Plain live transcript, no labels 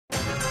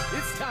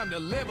Time to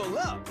level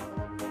up.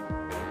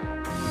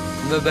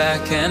 The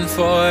back and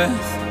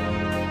forth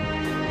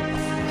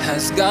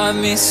has got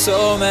me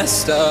so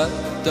messed up.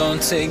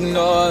 Don't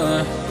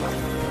ignore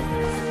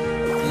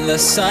the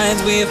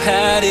signs. We've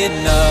had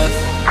enough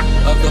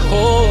of the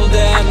whole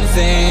damn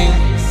thing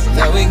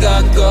that we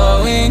got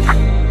going.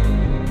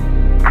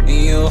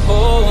 You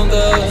hold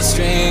the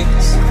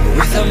strings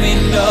without me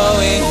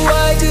knowing.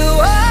 Why do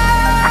I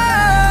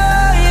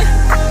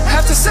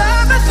have to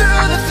suffer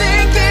through the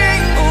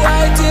thinking?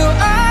 Why do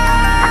I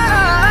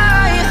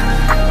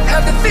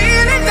have the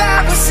feeling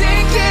that we're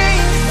sinking?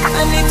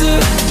 I need to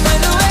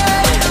find a way.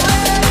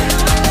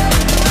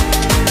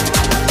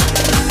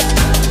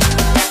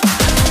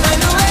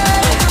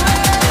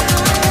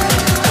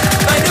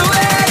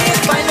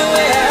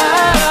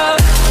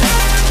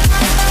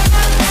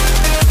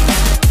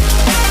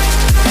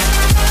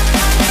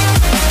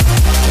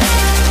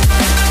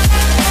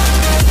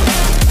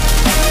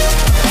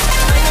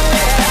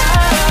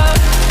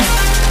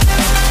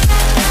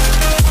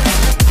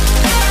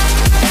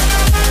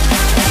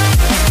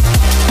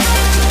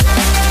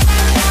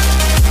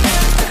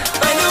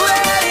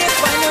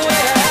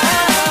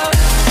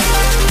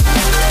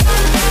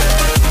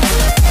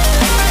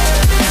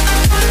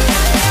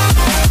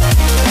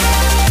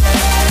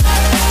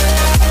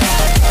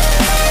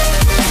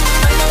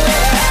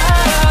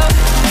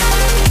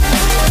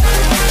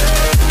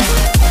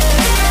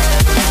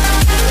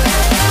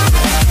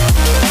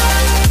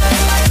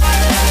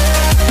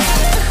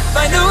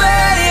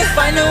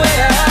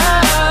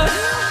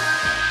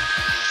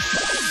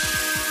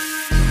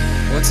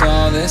 What's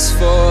all this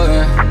for?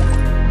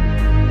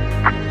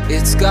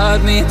 It's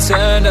got me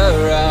turned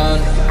around,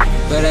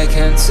 but I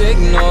can't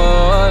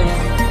ignore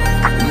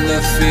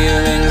the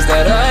feelings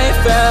that I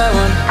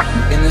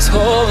found in this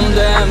whole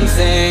damn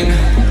thing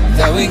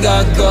that we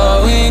got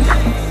going.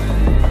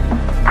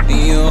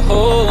 You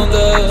hold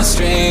the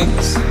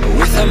strings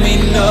without me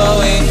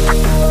knowing.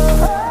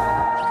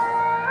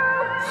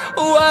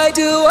 Why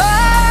do I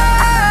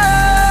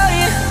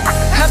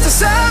have to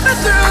suffer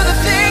through the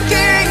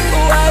thinking?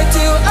 Why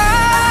do I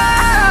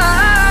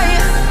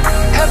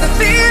have the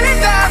feeling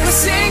that we're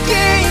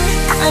sinking?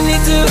 I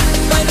need to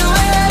find a way.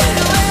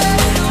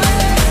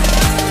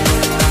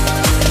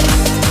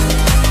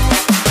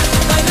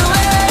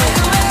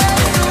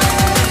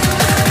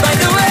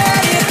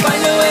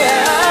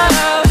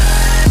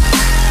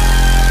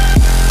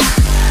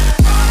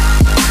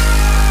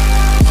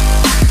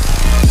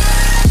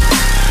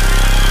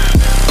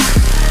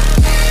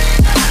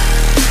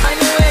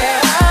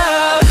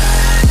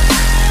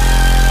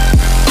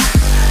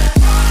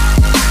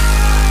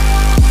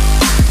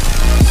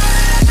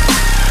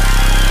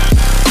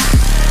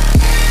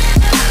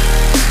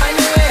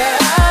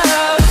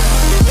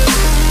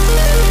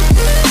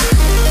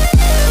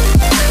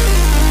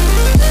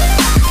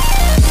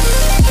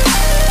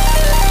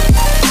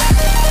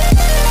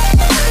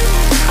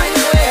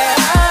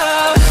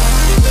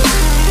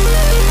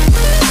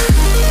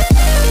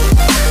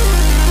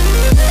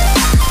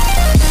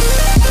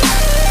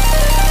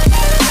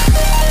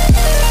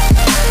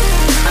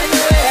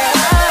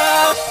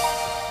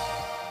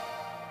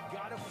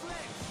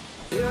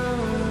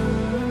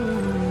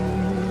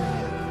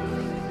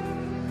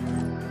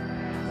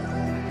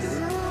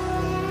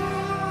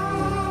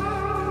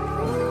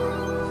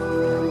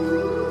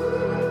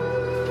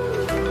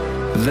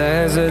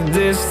 There's a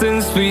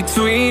distance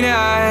between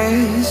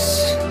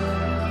us.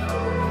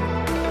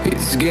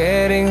 It's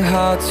getting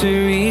hard to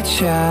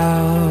reach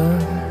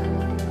out.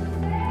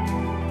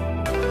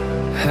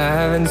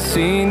 Haven't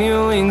seen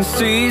you in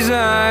seasons,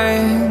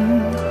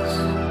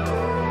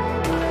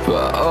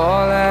 but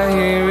all I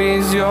hear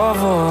is your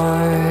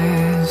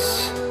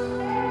voice.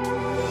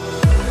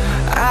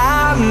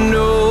 I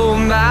know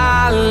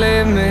my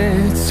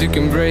limits. You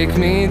can break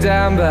me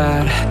down,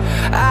 but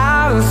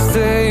I'll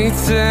stay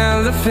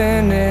till the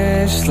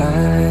finish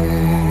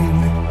line.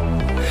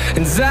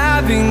 And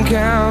I've been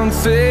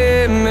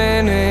counting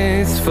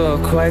minutes for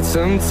quite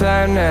some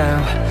time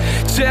now,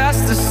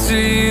 just to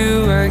see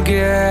you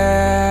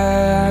again.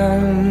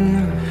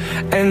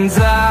 And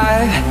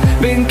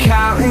I've been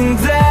counting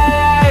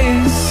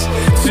days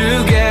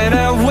to get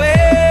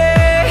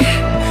away,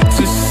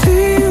 to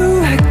see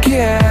you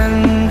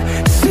again,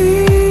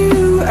 see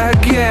you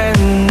again.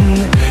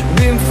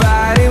 Been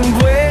fighting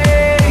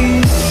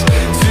ways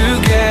to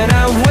get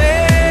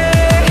away,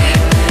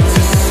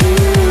 to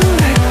see you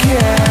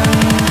again,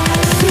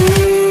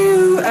 see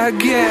you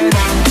again.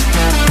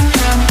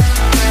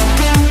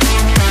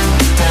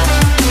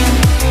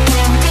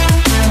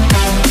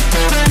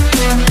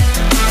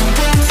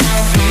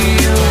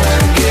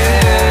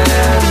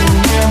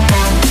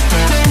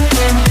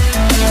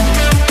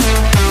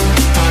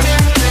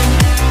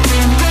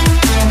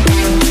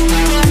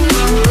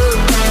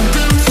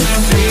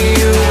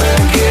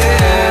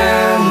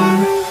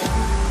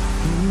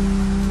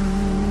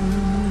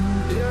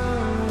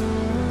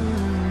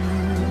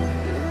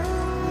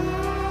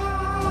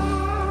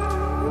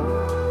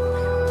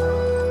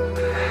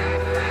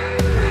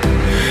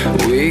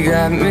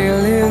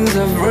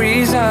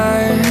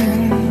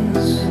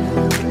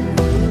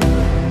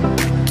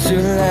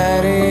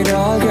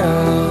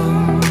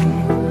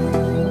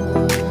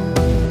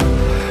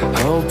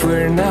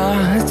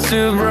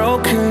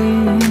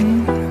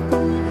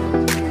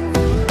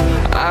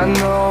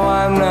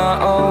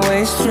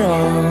 stay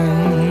strong.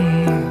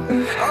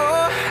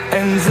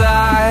 And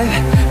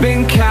I've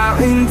been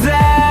counting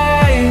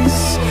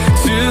days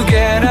to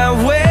get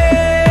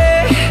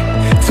away,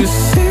 to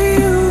see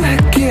you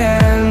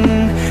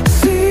again,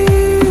 see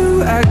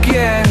you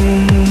again.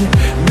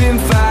 Been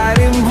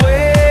fighting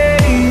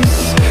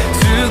ways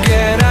to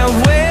get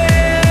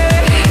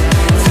away,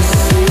 to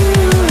see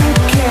you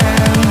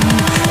again,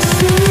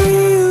 see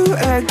you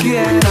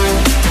again.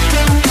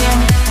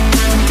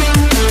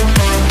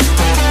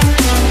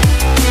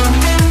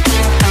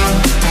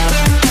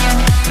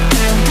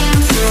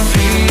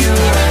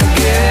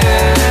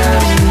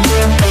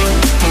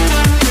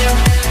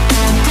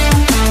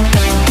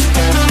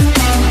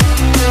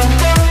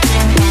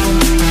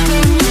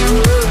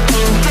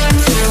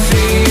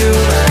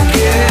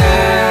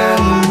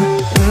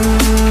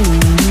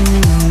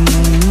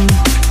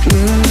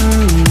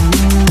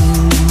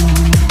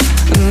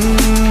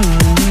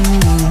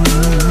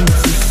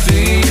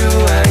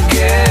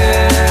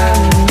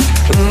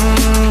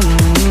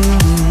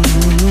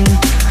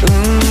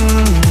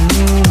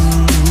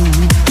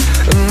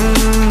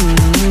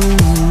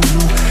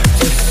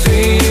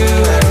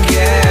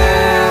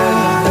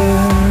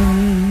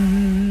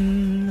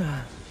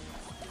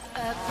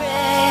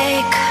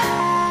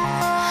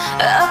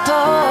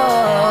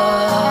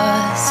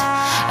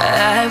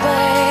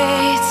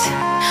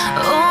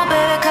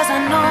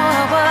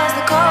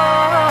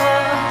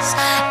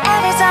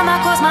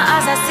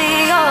 I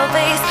see your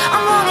face.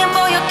 I'm longing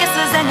for your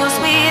kisses and your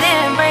sweet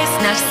embrace.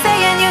 Now you're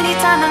saying you need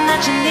time and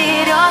that you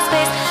need your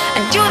space,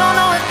 and you don't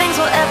know a thing